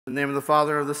In the name of the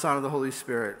Father, of the Son, and of the Holy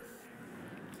Spirit.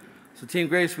 So Team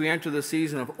Grace, we enter the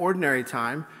season of ordinary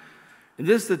time, and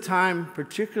this is the time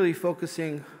particularly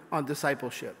focusing on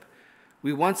discipleship.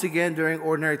 We once again, during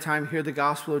ordinary time, hear the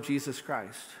gospel of Jesus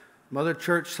Christ. Mother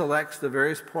Church selects the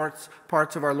various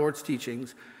parts of our Lord's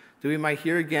teachings that we might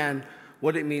hear again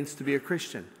what it means to be a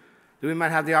Christian, that we might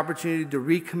have the opportunity to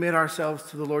recommit ourselves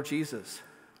to the Lord Jesus,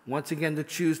 once again to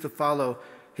choose to follow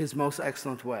his most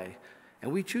excellent way.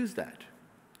 And we choose that.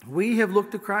 We have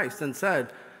looked to Christ and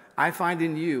said, I find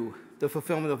in you the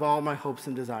fulfillment of all my hopes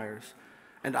and desires,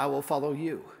 and I will follow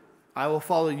you. I will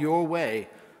follow your way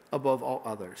above all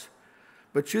others.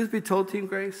 But truth be told, Team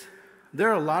Grace, there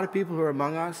are a lot of people who are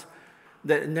among us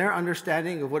that in their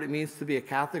understanding of what it means to be a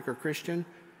Catholic or Christian,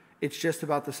 it's just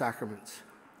about the sacraments.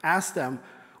 Ask them,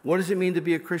 what does it mean to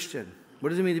be a Christian? What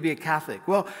does it mean to be a Catholic?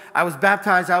 Well, I was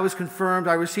baptized, I was confirmed,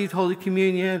 I received Holy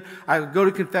Communion, I would go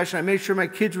to confession, I made sure my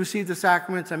kids received the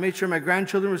sacraments, I made sure my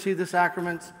grandchildren received the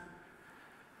sacraments.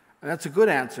 And that's a good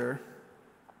answer,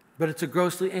 but it's a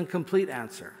grossly incomplete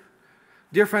answer.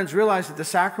 Dear friends, realize that the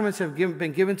sacraments have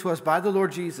been given to us by the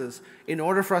Lord Jesus in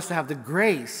order for us to have the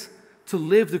grace to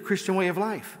live the Christian way of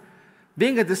life.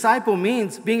 Being a disciple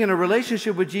means being in a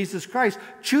relationship with Jesus Christ,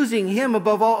 choosing him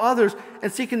above all others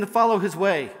and seeking to follow his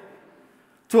way,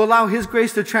 to allow his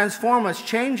grace to transform us,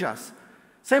 change us.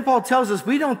 St. Paul tells us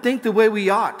we don't think the way we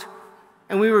ought,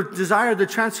 and we desire the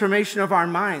transformation of our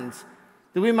minds,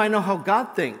 that we might know how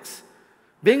God thinks.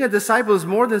 Being a disciple is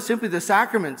more than simply the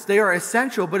sacraments. They are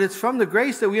essential, but it's from the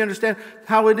grace that we understand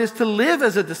how it is to live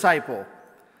as a disciple,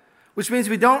 which means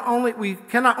we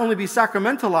cannot only be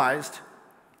sacramentalized,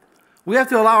 we have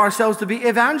to allow ourselves to be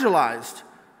evangelized.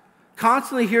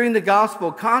 Constantly hearing the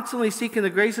gospel, constantly seeking the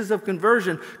graces of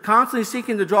conversion, constantly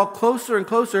seeking to draw closer and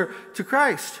closer to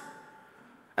Christ.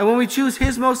 And when we choose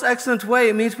his most excellent way,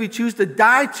 it means we choose to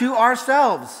die to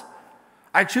ourselves.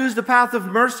 I choose the path of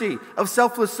mercy, of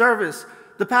selfless service,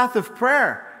 the path of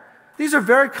prayer. These are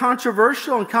very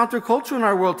controversial and countercultural in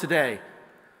our world today.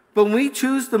 But when we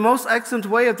choose the most excellent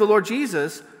way of the Lord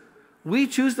Jesus, we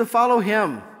choose to follow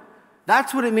him.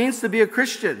 That's what it means to be a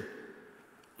Christian.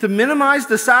 To minimize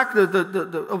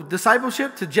the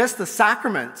discipleship to just the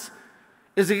sacraments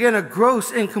is, again, a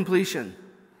gross incompletion.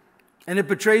 And it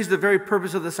betrays the very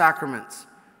purpose of the sacraments.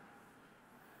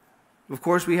 Of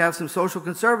course, we have some social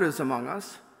conservatives among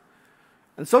us.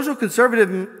 And social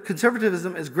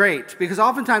conservatism is great because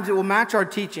oftentimes it will match our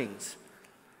teachings.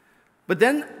 But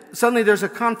then suddenly there's a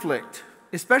conflict,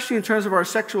 especially in terms of our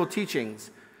sexual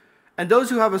teachings. And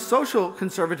those who have a social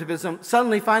conservatism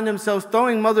suddenly find themselves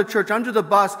throwing Mother Church under the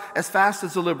bus as fast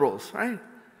as the liberals, right?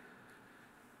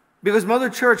 Because Mother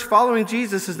Church following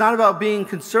Jesus is not about being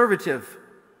conservative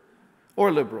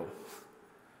or liberal.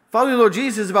 Following the Lord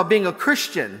Jesus is about being a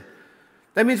Christian.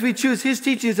 That means we choose his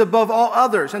teachings above all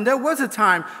others. And there was a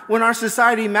time when our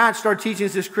society matched our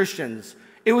teachings as Christians.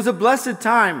 It was a blessed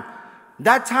time.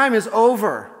 That time is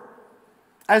over.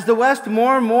 As the West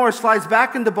more and more slides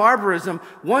back into barbarism,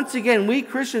 once again, we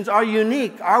Christians are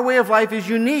unique. Our way of life is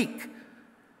unique.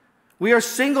 We are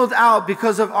singled out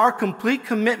because of our complete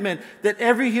commitment that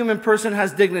every human person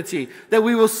has dignity, that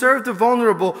we will serve the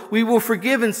vulnerable, we will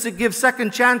forgive and give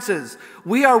second chances.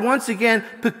 We are once again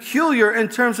peculiar in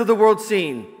terms of the world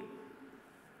scene.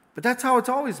 But that's how it's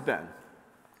always been,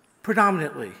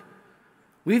 predominantly.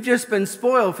 We've just been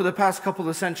spoiled for the past couple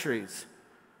of centuries.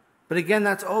 But again,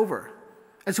 that's over.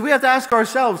 And so we have to ask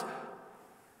ourselves,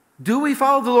 do we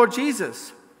follow the Lord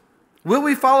Jesus? Will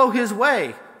we follow his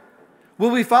way? Will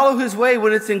we follow his way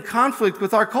when it's in conflict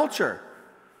with our culture?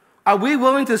 Are we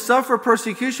willing to suffer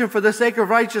persecution for the sake of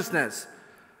righteousness?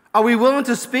 Are we willing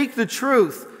to speak the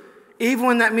truth, even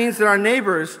when that means that our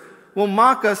neighbors will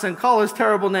mock us and call us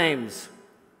terrible names?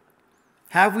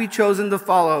 Have we chosen to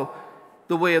follow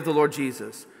the way of the Lord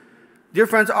Jesus? Dear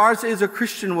friends, ours is a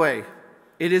Christian way.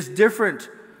 It is different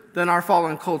than our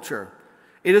fallen culture.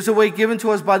 It is a way given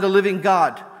to us by the living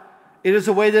God. It is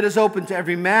a way that is open to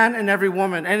every man and every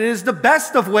woman, and it is the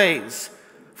best of ways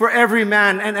for every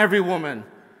man and every woman.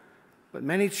 But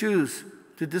many choose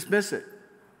to dismiss it.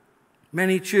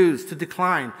 Many choose to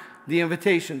decline the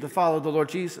invitation to follow the Lord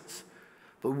Jesus.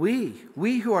 But we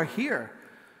who are here,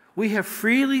 we have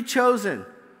freely chosen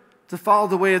to follow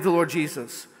the way of the Lord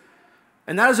Jesus.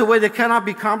 And that is a way that cannot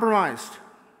be compromised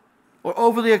or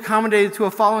overly accommodated to a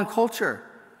fallen culture.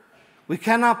 We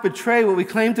cannot betray what we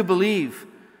claim to believe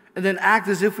and then act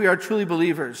as if we are truly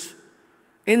believers.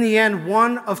 In the end,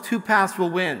 one of two paths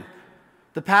will win.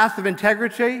 The path of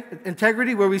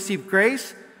integrity where we seek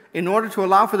grace in order to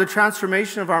allow for the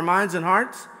transformation of our minds and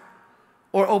hearts,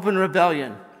 or open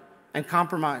rebellion and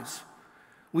compromise.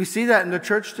 We see that in the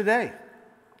church today.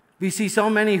 We see so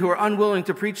many who are unwilling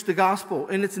to preach the gospel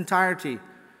in its entirety,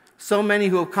 so many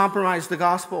who have compromised the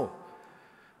gospel.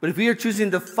 But if we are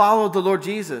choosing to follow the Lord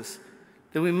Jesus,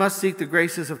 then we must seek the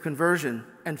graces of conversion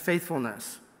and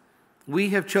faithfulness. We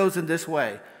have chosen this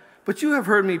way. But you have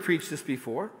heard me preach this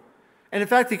before. And in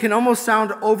fact, it can almost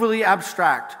sound overly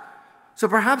abstract. So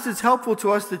perhaps it's helpful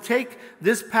to us to take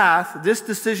this path, this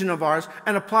decision of ours,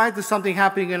 and apply it to something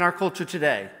happening in our culture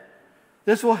today.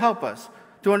 This will help us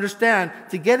to understand,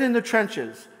 to get in the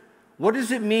trenches. What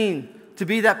does it mean to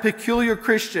be that peculiar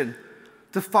Christian,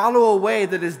 to follow a way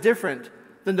that is different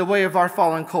than the way of our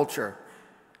fallen culture?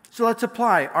 So let's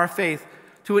apply our faith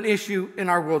to an issue in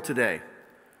our world today.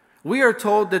 We are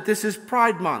told that this is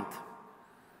Pride Month,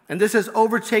 and this has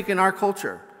overtaken our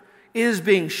culture. It is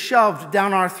being shoved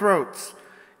down our throats,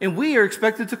 and we are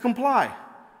expected to comply.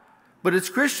 But as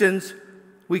Christians,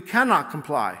 we cannot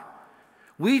comply.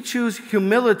 We choose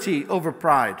humility over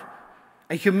pride.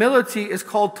 And humility is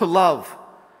called to love.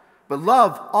 But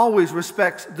love always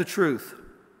respects the truth.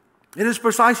 It is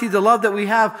precisely the love that we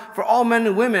have for all men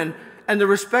and women and the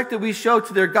respect that we show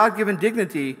to their God-given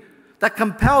dignity that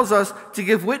compels us to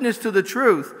give witness to the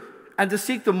truth and to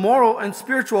seek the moral and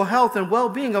spiritual health and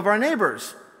well-being of our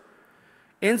neighbors.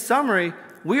 In summary,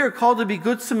 we are called to be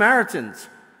good Samaritans.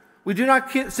 We do not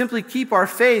simply keep our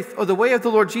faith or the way of the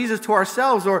Lord Jesus to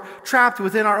ourselves or trapped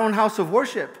within our own house of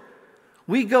worship.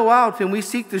 We go out and we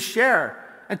seek to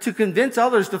share and to convince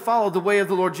others to follow the way of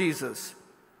the Lord Jesus.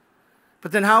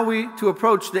 But then how are we to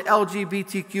approach the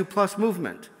LGBTQ plus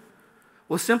movement?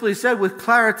 Well, simply said, with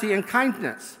clarity and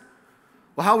kindness.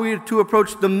 Well, how are we to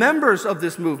approach the members of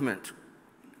this movement?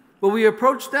 Well, we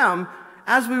approach them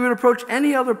as we would approach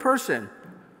any other person.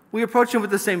 We approach them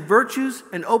with the same virtues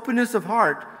and openness of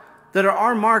heart that are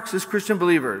our marks as Christian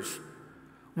believers.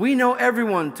 We know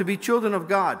everyone to be children of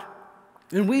God,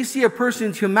 and we see a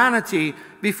person's humanity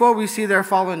before we see their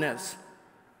fallenness.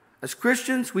 As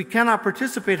Christians, we cannot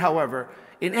participate, however,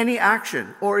 in any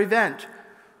action or event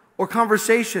or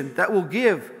conversation that will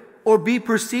give or be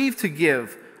perceived to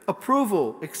give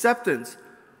approval, acceptance,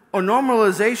 or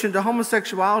normalization to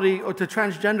homosexuality or to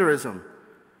transgenderism.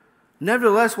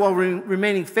 Nevertheless, while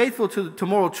remaining faithful to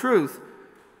moral truth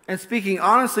and speaking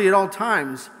honestly at all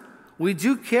times, we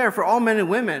do care for all men and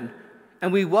women,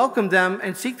 and we welcome them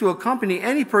and seek to accompany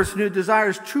any person who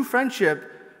desires true friendship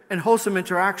and wholesome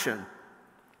interaction.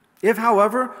 If,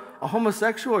 however, a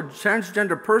homosexual or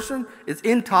transgender person is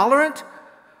intolerant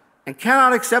and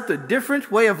cannot accept a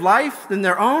different way of life than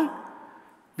their own,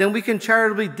 then we can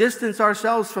charitably distance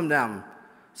ourselves from them,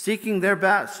 seeking their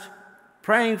best,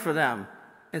 praying for them,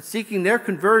 and seeking their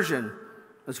conversion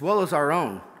as well as our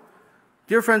own.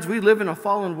 Dear friends, we live in a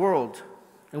fallen world,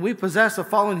 and we possess a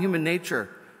fallen human nature.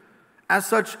 As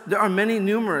such, there are many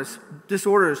numerous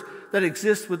disorders that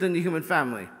exist within the human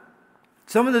family.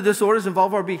 Some of the disorders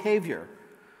involve our behavior,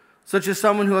 such as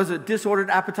someone who has a disordered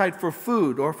appetite for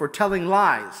food or for telling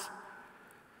lies.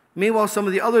 Meanwhile, some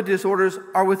of the other disorders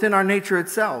are within our nature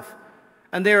itself,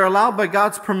 and they are allowed by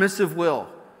God's permissive will.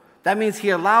 That means He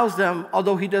allows them,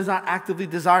 although He does not actively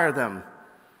desire them.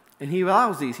 And He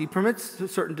allows these. He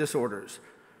permits certain disorders.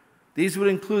 These would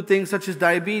include things such as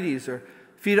diabetes or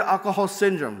fetal alcohol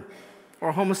syndrome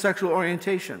or homosexual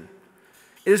orientation.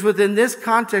 It is within this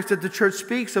context that the church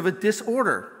speaks of a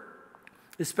disorder,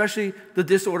 especially the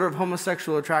disorder of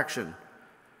homosexual attraction.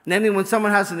 Namely, when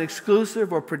someone has an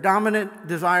exclusive or predominant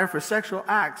desire for sexual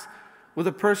acts with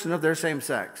a person of their same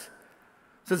sex.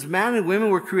 Since man and women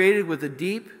were created with a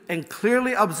deep and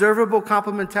clearly observable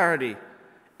complementarity,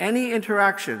 any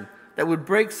interaction that would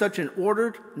break such an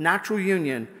ordered, natural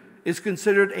union is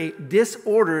considered a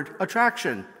disordered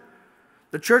attraction.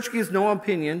 The church gives no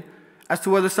opinion as to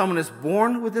whether someone is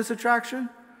born with this attraction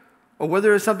or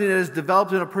whether it's something that is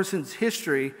developed in a person's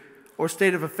history or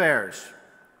state of affairs.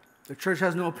 The church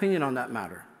has no opinion on that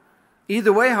matter.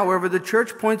 Either way, however, the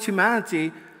church points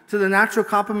humanity to the natural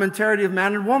complementarity of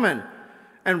man and woman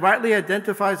and rightly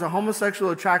identifies a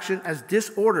homosexual attraction as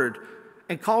disordered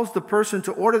and calls the person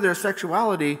to order their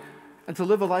sexuality and to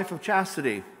live a life of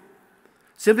chastity.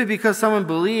 Simply because someone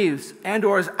believes and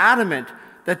or is adamant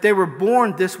that they were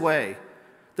born this way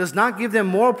does not give them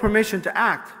moral permission to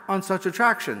act on such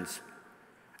attractions.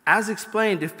 As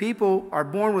explained, if people are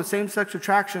born with same-sex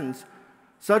attractions,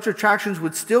 such attractions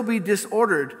would still be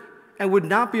disordered and would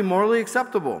not be morally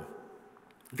acceptable.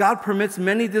 God permits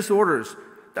many disorders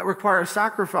that require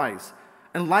sacrifice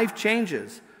and life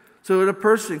changes so that a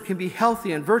person can be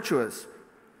healthy and virtuous.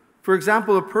 For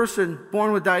example, a person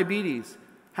born with diabetes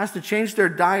has to change their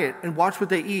diet and watch what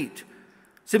they eat.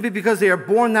 Simply because they are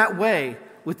born that way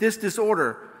with this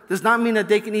disorder does not mean that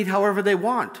they can eat however they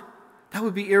want. That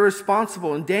would be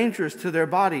irresponsible and dangerous to their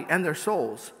body and their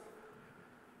souls.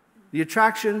 The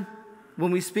attraction,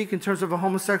 when we speak in terms of a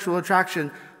homosexual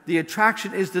attraction, the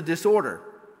attraction is the disorder,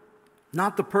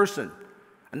 not the person.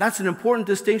 And that's an important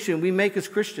distinction we make as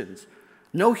Christians.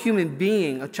 No human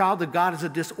being, a child of God, is a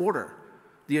disorder.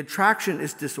 The attraction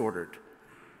is disordered.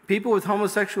 People with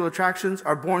homosexual attractions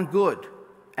are born good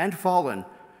and fallen,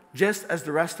 just as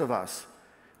the rest of us.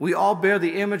 We all bear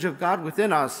the image of God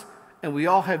within us, and we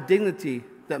all have dignity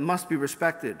that must be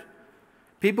respected.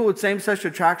 People with same-sex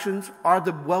attractions are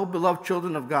the well-beloved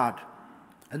children of God,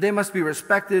 and they must be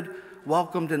respected,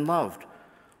 welcomed, and loved.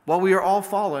 While we are all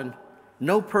fallen,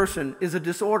 no person is a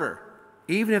disorder,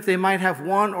 even if they might have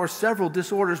one or several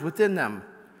disorders within them.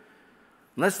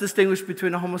 Let's distinguish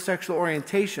between a homosexual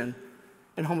orientation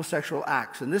and homosexual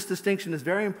acts. And this distinction is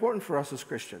very important for us as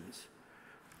Christians.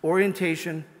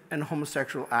 Orientation and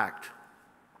homosexual act.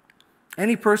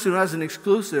 Any person who has an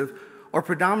exclusive or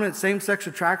predominant same-sex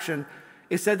attraction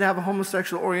is said to have a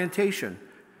homosexual orientation,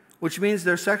 which means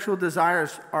their sexual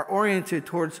desires are oriented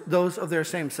towards those of their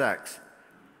same sex.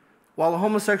 While a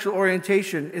homosexual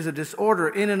orientation is a disorder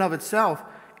in and of itself,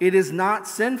 it is not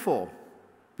sinful.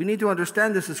 We need to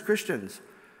understand this as Christians.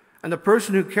 And the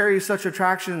person who carries such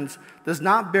attractions does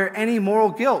not bear any moral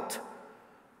guilt.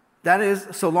 That is,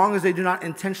 so long as they do not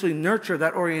intentionally nurture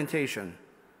that orientation.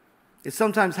 It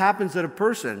sometimes happens that a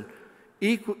person,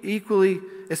 equally,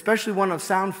 especially one of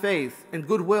sound faith and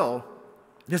goodwill,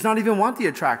 does not even want the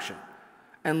attraction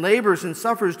and labors and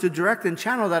suffers to direct and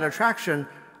channel that attraction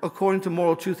according to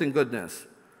moral truth and goodness.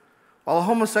 While a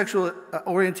homosexual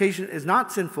orientation is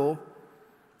not sinful,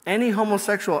 any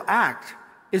homosexual act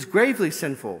is gravely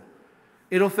sinful.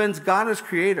 It offends God as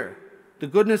creator, the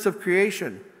goodness of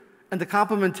creation, and the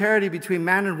complementarity between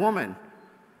man and woman.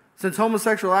 Since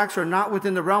homosexual acts are not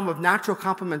within the realm of natural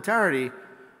complementarity,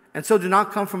 and so do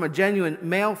not come from a genuine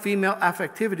male-female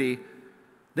affectivity,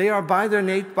 they are by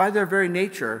their very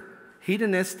nature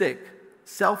hedonistic,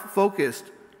 self-focused,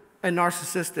 and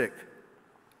narcissistic.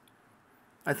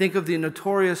 I think of the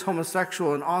notorious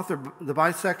homosexual and author, the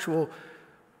bisexual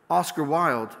Oscar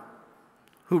Wilde,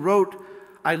 who wrote,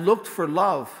 "I looked for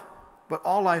love, but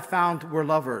all I found were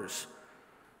lovers."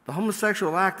 The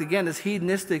homosexual act, again, is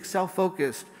hedonistic,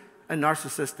 self-focused, and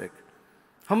narcissistic.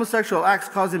 Homosexual acts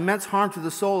cause immense harm to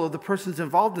the soul of the persons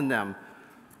involved in them.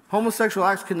 Homosexual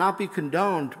acts cannot be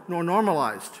condoned nor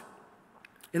normalized.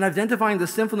 In identifying the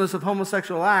sinfulness of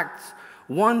homosexual acts,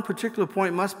 one particular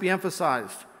point must be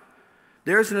emphasized.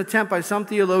 There is an attempt by some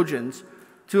theologians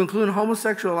to include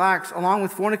homosexual acts along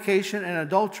with fornication and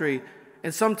adultery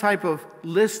in some type of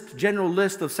general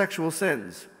list of sexual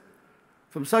sins.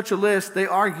 From such a list, they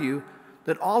argue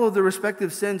that all of the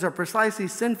respective sins are precisely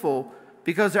sinful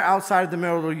because they're outside of the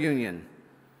marital union.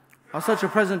 While such a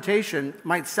presentation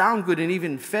might sound good and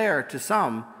even fair to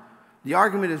some, the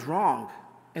argument is wrong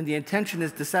and the intention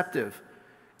is deceptive,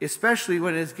 especially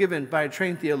when it is given by a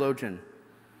trained theologian.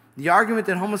 The argument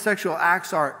that homosexual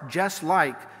acts are just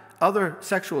like other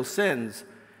sexual sins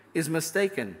is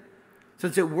mistaken,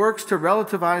 since it works to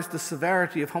relativize the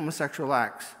severity of homosexual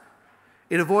acts.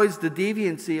 It avoids the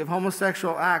deviancy of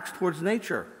homosexual acts towards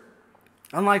nature.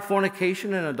 Unlike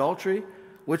fornication and adultery,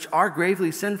 which are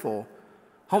gravely sinful,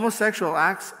 homosexual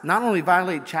acts not only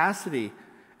violate chastity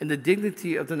and the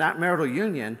dignity of the marital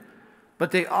union,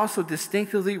 but they also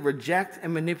distinctively reject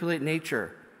and manipulate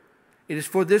nature. It is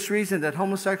for this reason that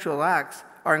homosexual acts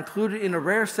are included in a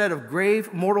rare set of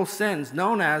grave mortal sins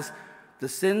known as the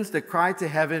sins that cry to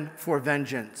heaven for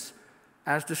vengeance,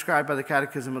 as described by the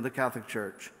Catechism of the Catholic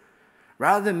Church.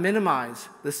 Rather than minimize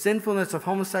the sinfulness of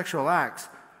homosexual acts,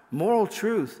 moral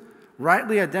truth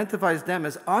rightly identifies them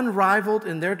as unrivaled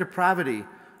in their depravity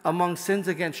among sins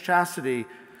against chastity,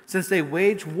 since they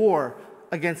wage war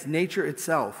against nature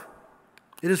itself.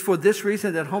 It is for this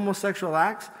reason that homosexual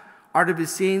acts are to be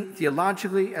seen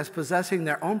theologically as possessing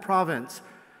their own province,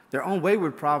 their own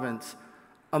wayward province,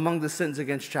 among the sins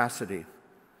against chastity.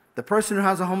 The person who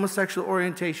has a homosexual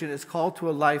orientation is called to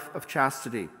a life of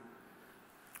chastity.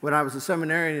 When I was a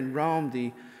seminarian in Rome,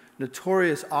 the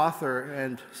notorious author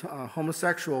and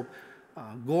homosexual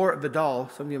Gore Vidal,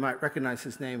 some of you might recognize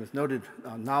his name, is a noted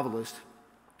novelist,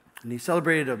 and he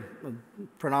celebrated a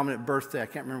predominant birthday. I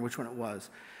can't remember which one it was.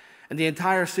 And the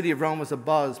entire city of Rome was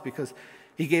abuzz because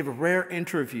he gave a rare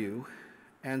interview,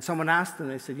 and someone asked him,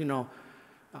 they said,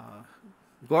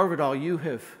 Gore Vidal, you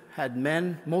have had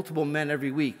multiple men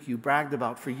every week you bragged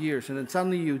about for years, and then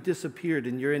suddenly you disappeared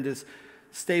and you're in this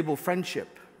stable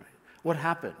friendship. What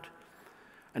happened?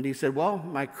 And he said, well,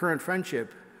 my current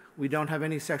friendship, we don't have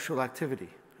any sexual activity.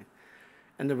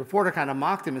 And the reporter kind of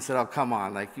mocked him and said, oh, come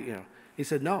on, He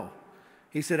said, no.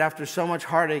 He said, after so much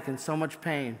heartache and so much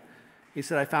pain, he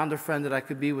said, I found a friend that I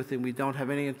could be with, and we don't have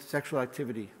any sexual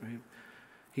activity. Right?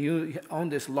 He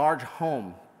owned this large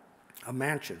home, a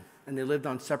mansion, and they lived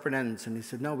on separate ends. And he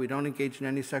said, no, we don't engage in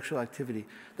any sexual activity.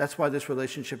 That's why this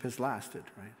relationship has lasted.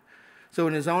 Right? So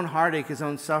in his own heartache, his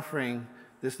own suffering,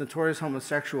 this notorious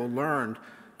homosexual learned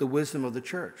the wisdom of the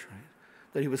church, right?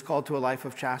 That he was called to a life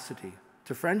of chastity,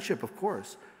 to friendship, of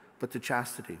course, but to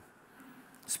chastity.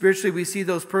 Spiritually, we see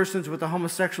those persons with a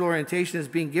homosexual orientation as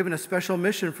being given a special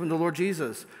mission from the Lord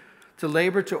Jesus to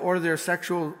labor to order their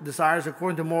sexual desires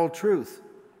according to moral truth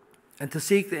and to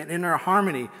seek an inner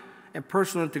harmony and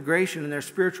personal integration in their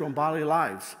spiritual and bodily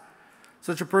lives.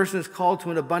 Such a person is called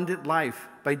to an abundant life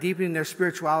by deepening their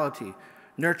spirituality,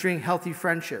 nurturing healthy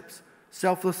friendships,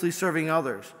 selflessly serving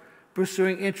others,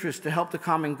 pursuing interests to help the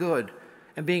common good,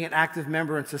 and being an active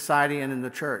member in society and in the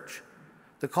church.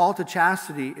 The call to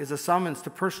chastity is a summons to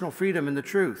personal freedom in the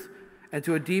truth and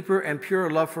to a deeper and purer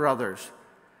love for others.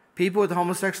 People with a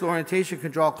homosexual orientation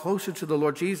can draw closer to the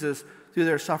Lord Jesus through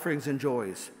their sufferings and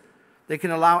joys. They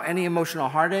can allow any emotional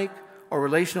heartache or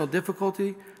relational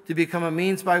difficulty to become a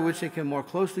means by which they can more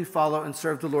closely follow and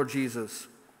serve the Lord Jesus.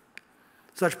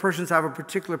 Such persons have a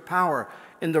particular power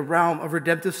in the realm of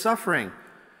redemptive suffering,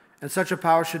 and such a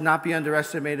power should not be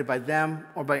underestimated by them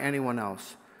or by anyone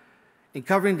else. In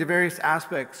covering the various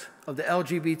aspects of the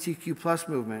LGBTQ+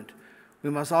 movement, we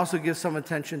must also give some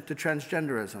attention to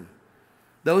transgenderism.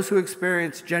 Those who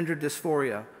experience gender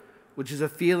dysphoria, which is a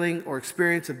feeling or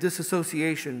experience of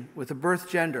disassociation with a birth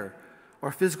gender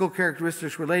or physical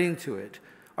characteristics relating to it,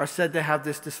 are said to have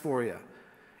this dysphoria.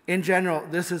 In general,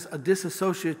 this is a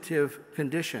dissociative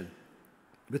condition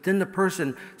within the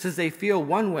person, since they feel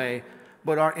one way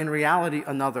but are in reality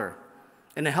another.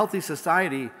 In a healthy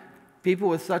society, people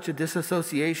with such a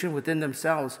disassociation within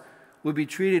themselves would be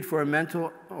treated for a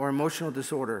mental or emotional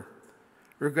disorder.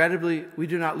 Regrettably, we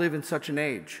do not live in such an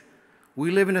age. We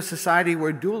live in a society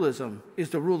where dualism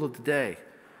is the rule of the day.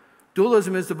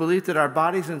 Dualism is the belief that our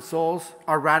bodies and souls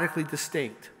are radically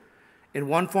distinct. In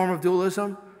one form of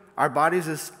dualism, our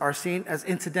bodies are seen as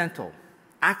incidental,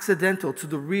 accidental to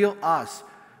the real us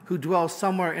who dwells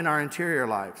somewhere in our interior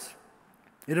lives.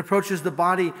 It approaches the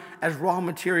body as raw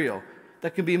material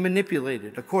that can be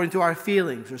manipulated according to our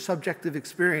feelings or subjective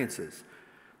experiences.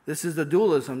 This is the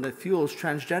dualism that fuels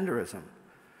transgenderism.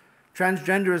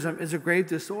 Transgenderism is a grave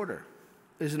disorder.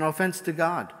 It is an offense to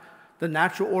God, the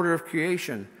natural order of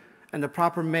creation, and the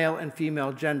proper male and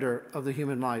female gender of the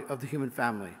human life, of the human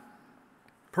family.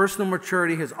 Personal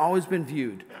maturity has always been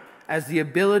viewed as the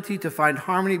ability to find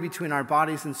harmony between our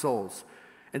bodies and souls,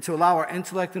 and to allow our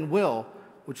intellect and will,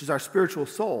 which is our spiritual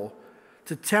soul,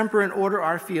 to temper and order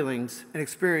our feelings and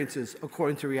experiences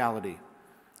according to reality.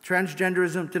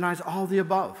 Transgenderism denies all the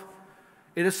above.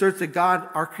 It asserts that God,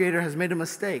 our Creator, has made a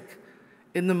mistake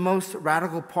in the most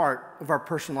radical part of our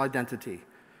personal identity,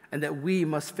 and that we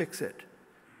must fix it.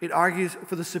 It argues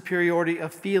for the superiority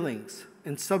of feelings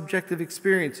and subjective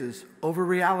experiences over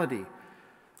reality.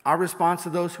 Our response to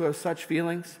those who have such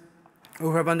feelings,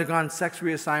 or who have undergone sex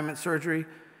reassignment surgery,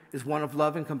 is one of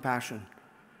love and compassion.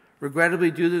 Regrettably,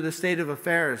 due to the state of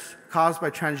affairs caused by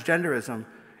transgenderism,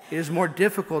 it is more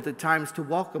difficult at times to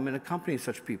welcome and accompany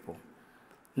such people.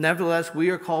 Nevertheless, we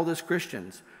are called as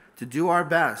Christians to do our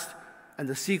best and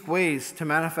to seek ways to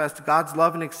manifest God's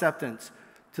love and acceptance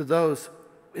to those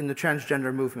in the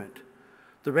transgender movement.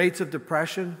 The rates of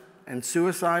depression and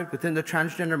suicide within the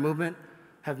transgender movement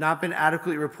have not been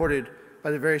adequately reported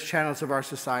by the various channels of our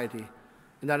society,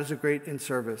 and that is a great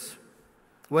inservice.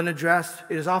 When addressed,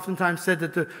 it is oftentimes said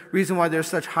that the reason why there's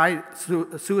such high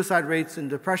suicide rates and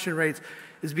depression rates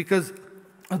is because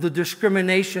of the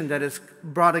discrimination that is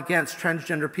brought against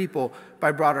transgender people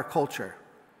by broader culture.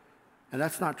 And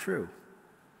that's not true.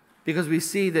 Because we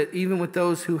see that even with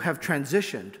those who have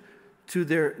transitioned to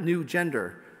their new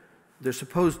gender, their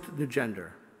supposed new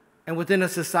gender, and within a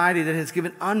society that has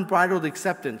given unbridled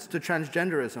acceptance to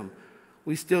transgenderism,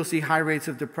 we still see high rates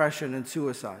of depression and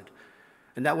suicide.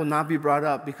 And that will not be brought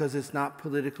up because it's not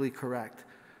politically correct.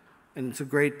 And it's a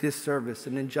great disservice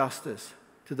and injustice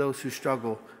to those who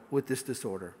struggle with this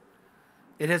disorder.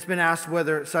 It has not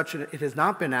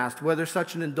been asked whether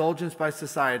such an indulgence by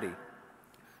society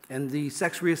and the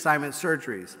sex reassignment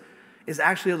surgeries is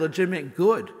actually a legitimate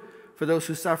good for those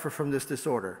who suffer from this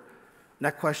disorder. And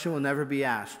that question will never be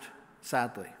asked,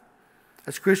 sadly.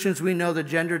 As Christians, we know that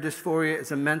gender dysphoria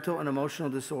is a mental and emotional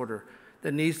disorder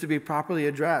that needs to be properly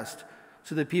addressed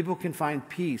so that people can find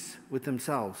peace with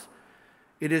themselves.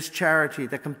 It is charity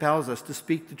that compels us to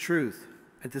speak the truth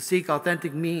and to seek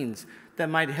authentic means that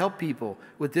might help people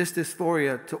with this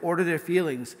dysphoria to order their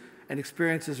feelings and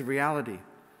experiences of reality.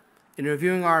 In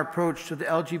reviewing our approach to the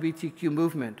LGBTQ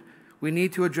movement, we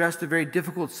need to address the very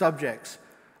difficult subjects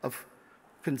of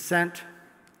consent,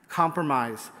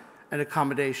 compromise, and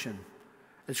accommodation.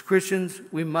 As Christians,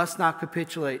 we must not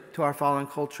capitulate to our fallen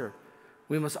culture.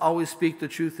 We must always speak the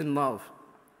truth in love.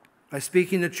 By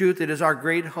speaking the truth, it is our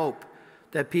great hope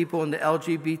that people in the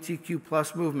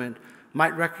LGBTQ+ movement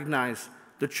might recognize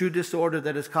the true disorder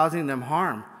that is causing them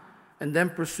harm and then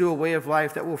pursue a way of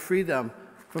life that will free them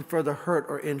from further hurt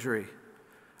or injury.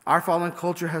 Our fallen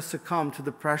culture has succumbed to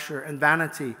the pressure and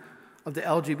vanity of the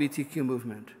LGBTQ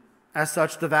movement. As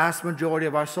such, the vast majority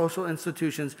of our social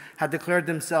institutions have declared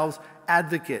themselves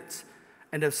advocates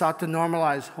and have sought to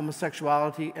normalize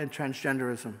homosexuality and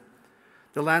transgenderism.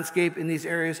 The landscape in these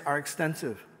areas are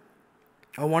extensive.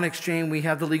 On one extreme, we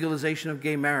have the legalization of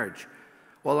gay marriage,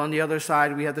 while on the other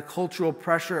side, we have the cultural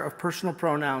pressure of personal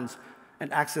pronouns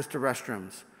and access to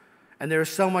restrooms. And there is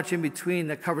so much in between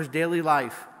that covers daily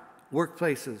life,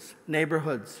 workplaces,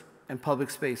 neighborhoods, and public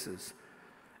spaces.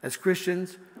 As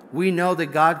Christians, we know that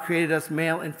God created us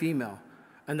male and female,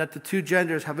 and that the two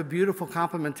genders have a beautiful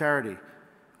complementarity.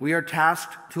 We are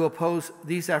tasked to oppose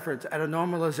these efforts at a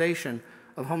normalization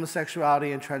of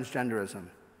homosexuality and transgenderism.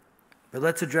 But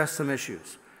let's address some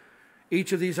issues.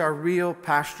 Each of these are real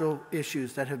pastoral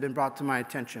issues that have been brought to my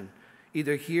attention,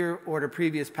 either here or at a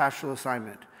previous pastoral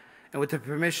assignment. And with the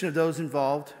permission of those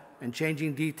involved and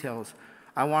changing details,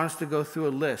 I want us to go through a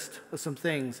list of some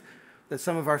things that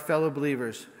some of our fellow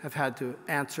believers have had to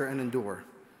answer and endure.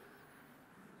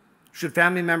 Should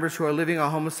family members who are living a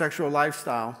homosexual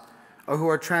lifestyle or who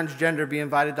are transgender be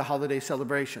invited to holiday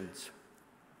celebrations?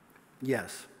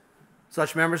 Yes.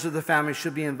 Such members of the family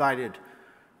should be invited,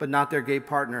 but not their gay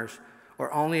partners,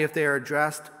 or only if they are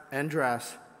dressed and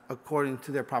dress according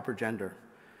to their proper gender.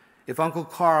 If Uncle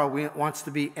Carl wants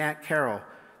to be Aunt Carol,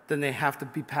 then they have to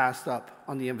be passed up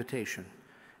on the invitation.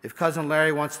 If Cousin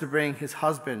Larry wants to bring his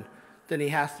husband, then he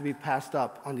has to be passed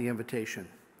up on the invitation.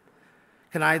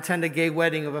 Can I attend a gay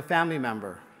wedding of a family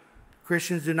member?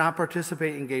 Christians do not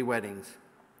participate in gay weddings,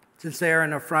 since they are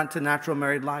an affront to natural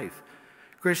married life.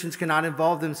 Christians cannot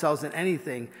involve themselves in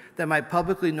anything that might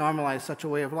publicly normalize such a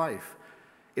way of life.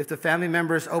 If the family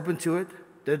member is open to it,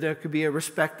 then there could be a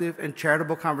respectful and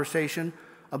charitable conversation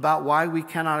about why we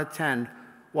cannot attend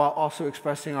while also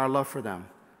expressing our love for them.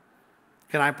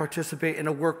 Can I participate in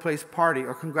a workplace party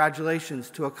or congratulations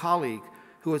to a colleague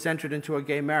who has entered into a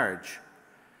gay marriage?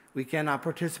 We cannot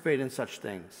participate in such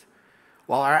things.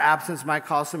 While our absence might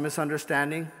cause some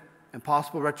misunderstanding and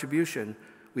possible retribution,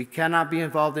 we cannot be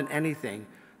involved in anything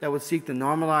that would seek to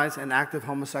normalize an active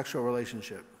homosexual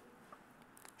relationship.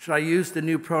 Should I use the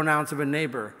new pronouns of a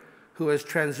neighbor who has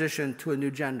transitioned to a new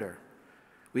gender?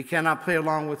 We cannot play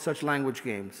along with such language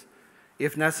games.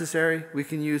 If necessary, we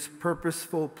can use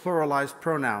purposeful pluralized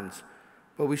pronouns,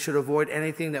 but we should avoid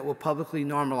anything that will publicly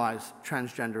normalize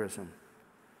transgenderism.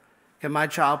 Can my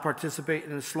child participate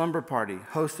in a slumber party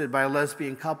hosted by a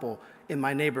lesbian couple in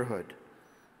my neighborhood?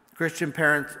 Christian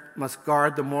parents must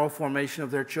guard the moral formation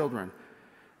of their children,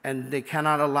 and they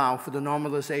cannot allow for the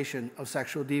normalization of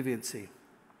sexual deviancy.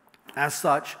 As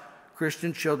such,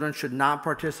 Christian children should not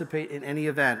participate in any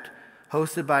event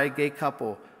hosted by a gay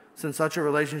couple, since such a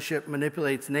relationship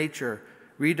manipulates nature,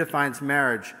 redefines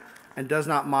marriage, and does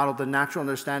not model the natural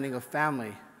understanding of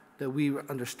family that we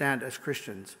understand as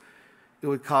Christians. It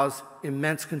would cause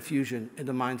immense confusion in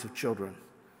the minds of children.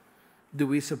 Do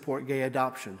we support gay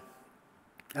adoption?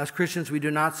 As Christians, we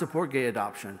do not support gay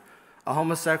adoption. A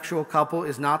homosexual couple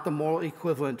is not the moral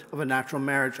equivalent of a natural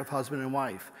marriage of husband and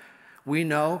wife. We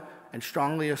know and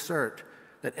strongly assert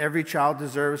that every child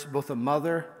deserves both a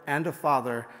mother and a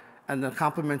father and the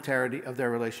complementarity of their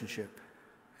relationship.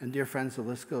 And dear friends, the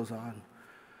list goes on.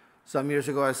 Some years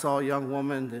ago, I saw a young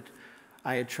woman that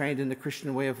I had trained in the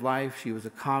Christian way of life. She was a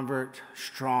convert,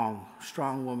 strong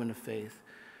woman of faith.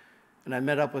 And I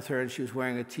met up with her, and she was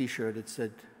wearing a T-shirt that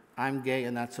said, "I'm gay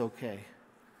and that's okay."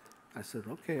 I said,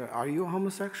 "Okay, are you a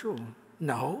homosexual?"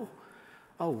 "No."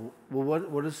 "Oh, well,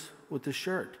 what is with the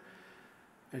shirt?"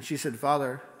 And she said,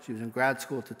 "Father," she was in grad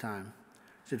school at the time,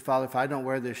 she said, "Father, if I don't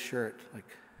wear this shirt,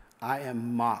 I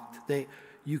am mocked.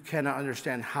 You cannot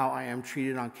understand how I am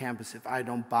treated on campus if I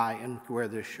don't buy and wear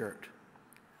this shirt."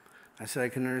 I said, "I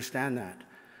can understand that.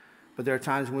 But there are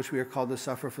times in which we are called to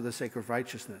suffer for the sake of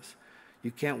righteousness. You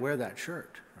can't wear that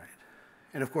shirt, right?"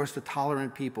 And of course, the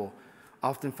tolerant people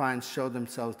often show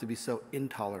themselves to be so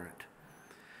intolerant.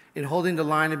 In holding the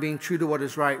line and being true to what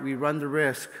is right, we run the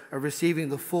risk of receiving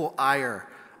the full ire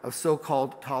of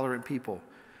so-called tolerant people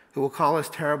who will call us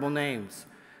terrible names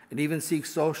and even seek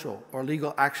social or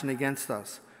legal action against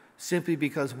us simply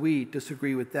because we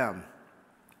disagree with them.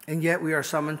 And yet we are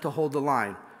summoned to hold the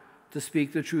line, to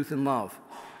speak the truth in love,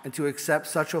 and to accept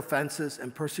such offenses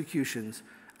and persecutions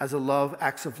as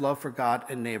acts of love for God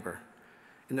and neighbor.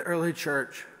 In the early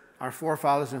church, our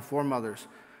forefathers and foremothers,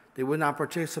 they would not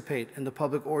participate in the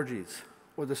public orgies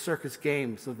or the circus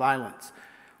games of violence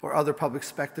or other public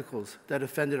spectacles that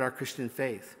offended our Christian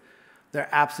faith. Their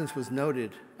absence was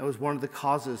noted and was one of the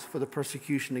causes for the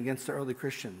persecution against the early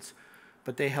Christians.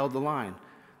 But they held the line.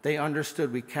 They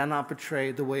understood we cannot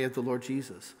betray the way of the Lord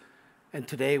Jesus. And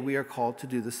today we are called to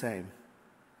do the same.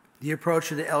 The approach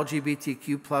to the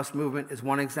LGBTQ+ movement is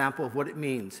one example of what it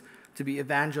means to be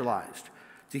evangelized,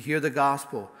 to hear the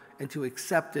gospel, and to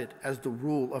accept it as the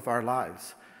rule of our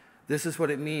lives. This is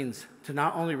what it means to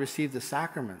not only receive the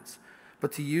sacraments,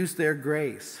 but to use their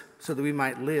grace so that we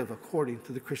might live according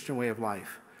to the Christian way of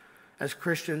life. As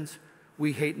Christians,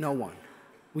 we hate no one.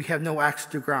 We have no axe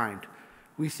to grind.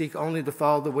 We seek only to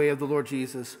follow the way of the Lord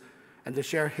Jesus and to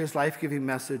share his life-giving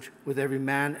message with every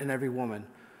man and every woman,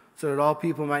 so that all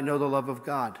people might know the love of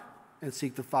God and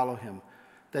seek to follow him,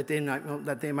 that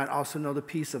they might also know the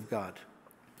peace of God.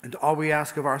 And all we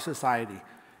ask of our society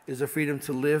is the freedom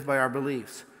to live by our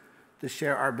beliefs, to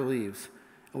share our beliefs,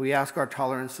 and we ask our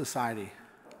tolerant society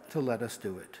to let us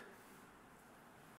do it.